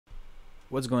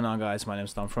What's going on, guys? My name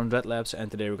is Tom from Dreadlabs,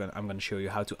 and today I'm gonna show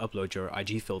you how to upload your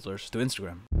IG filters to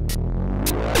Instagram.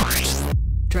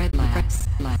 Dreadlabs.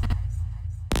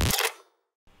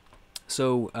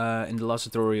 So in the last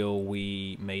tutorial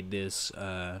we made this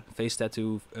face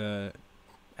tattoo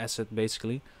asset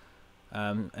basically,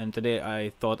 and today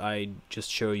I thought I'd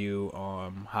just show you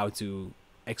how to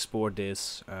export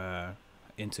this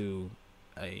into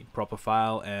a proper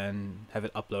file and have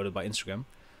it uploaded by Instagram.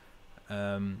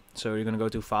 So you're gonna go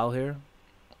to File here,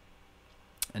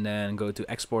 and then go to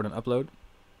Export and Upload,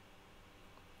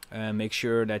 and make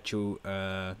sure that you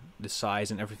the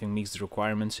size and everything meets the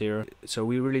requirements here. So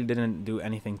we really didn't do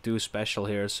anything too special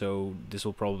here, so this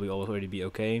will probably already be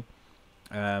okay.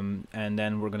 And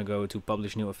then we're gonna go to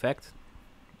Publish New Effect,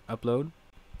 Upload.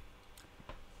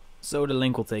 So the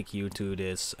link will take you to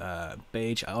this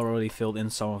page. I already filled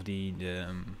in some of the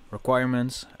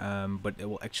requirements, but it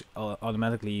will actually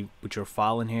automatically put your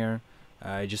file in here.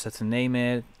 You just have to name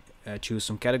it, choose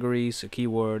some categories, a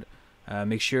keyword,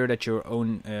 make sure that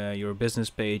your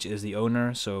business page is the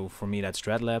owner. So for me that's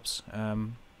Dreadlabs,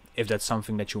 if that's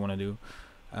something that you want to do.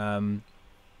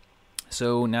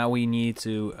 So now we need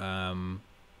to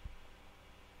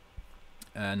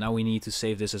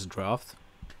save this as a draft.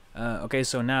 Okay,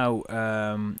 so now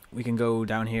we can go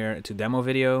down here to demo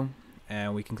video,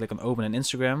 and we can click on open in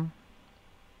Instagram,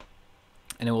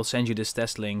 and it will send you this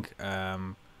test link,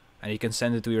 and you can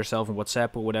send it to yourself on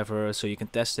WhatsApp or whatever, so you can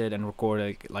test it and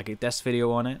record like a test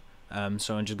video on it.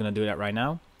 So I'm just gonna do that right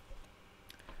now,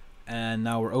 and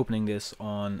now we're opening this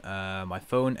on my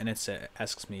phone, and it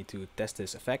asks me to test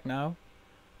this effect now,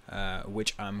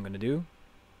 which I'm gonna do.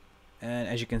 And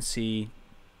as you can see,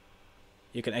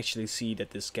 you can actually see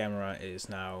that this camera is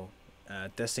now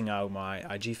testing out my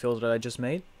IG filter that I just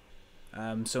made.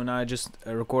 So now I just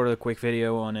recorded a quick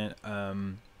video on it,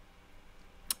 and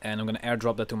I'm gonna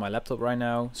airdrop that to my laptop right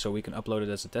now so we can upload it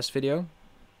as a test video.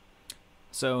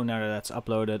 So now that that's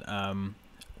uploaded,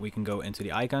 we can go into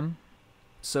the icon.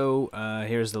 So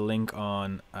here's the link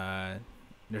on,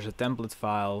 there's a template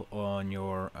file on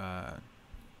your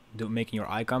making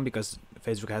your icon, because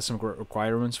Facebook has some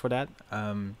requirements for that.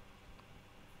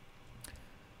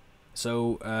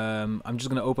 So I'm just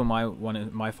gonna open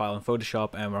my file in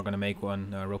Photoshop, and we're gonna make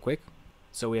one real quick.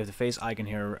 So we have the face icon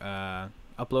here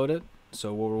uploaded.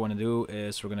 So what we want to do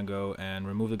is we're gonna go and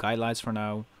remove the guidelines for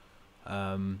now,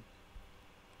 and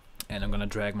I'm gonna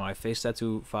drag my face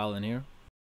tattoo file in here,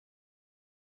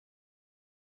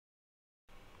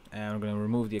 and we're gonna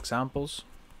remove the examples.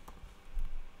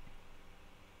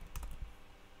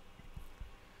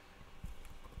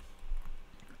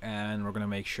 And we're gonna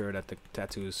make sure that the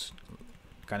tattoos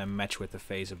kind of match with the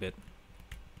face a bit,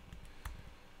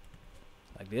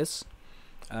 like this.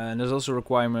 And there's also a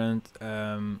requirement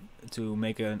to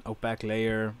make an opaque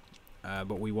layer,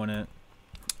 but we want to,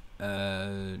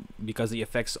 because the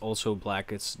effect's also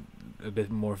black, it's a bit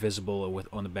more visible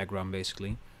on the background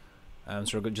basically.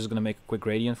 So we're just gonna make a quick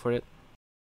gradient for it.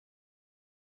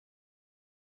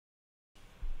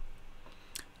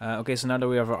 Okay, so now that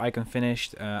we have our icon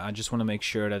finished, I just want to make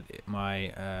sure that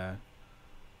my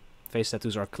face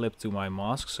tattoos are clipped to my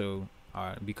mask. So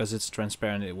because it's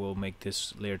transparent, it will make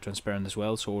this layer transparent as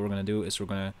well. So what we're gonna do is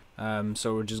we're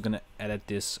just gonna edit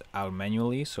this out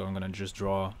manually. So I'm gonna just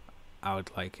draw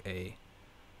out like a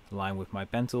line with my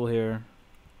pen tool here.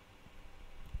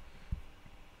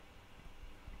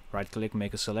 Right click,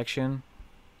 make a selection,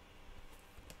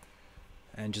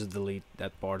 and just delete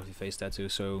that part of the face tattoo.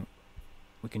 So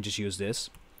we can just use this,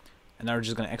 and now we're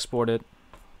just gonna export it.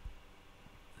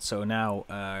 So now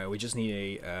we just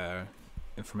need a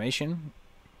information,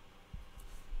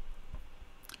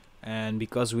 and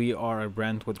because we are a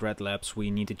brand with Dreadlabs, we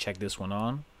need to check this one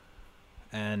on.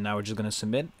 And now we're just gonna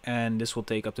submit, and this will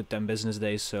take up to 10 business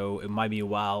days, so it might be a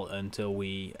while until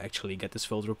we actually get this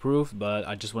filter approved, but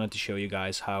I just wanted to show you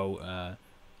guys how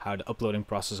the uploading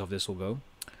process of this will go.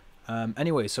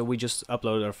 Anyway, so we just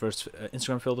uploaded our first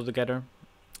Instagram filter together.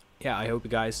 Yeah, I hope you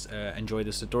guys enjoyed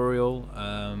this tutorial.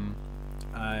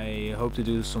 I hope to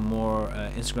do some more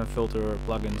Instagram filter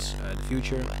plugins in the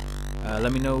future.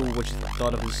 Let me know what you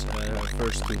thought of these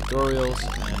first two tutorials,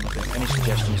 and if you have any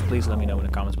suggestions, please let me know in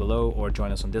the comments below, or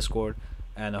join us on Discord,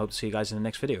 and I hope to see you guys in the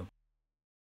next video.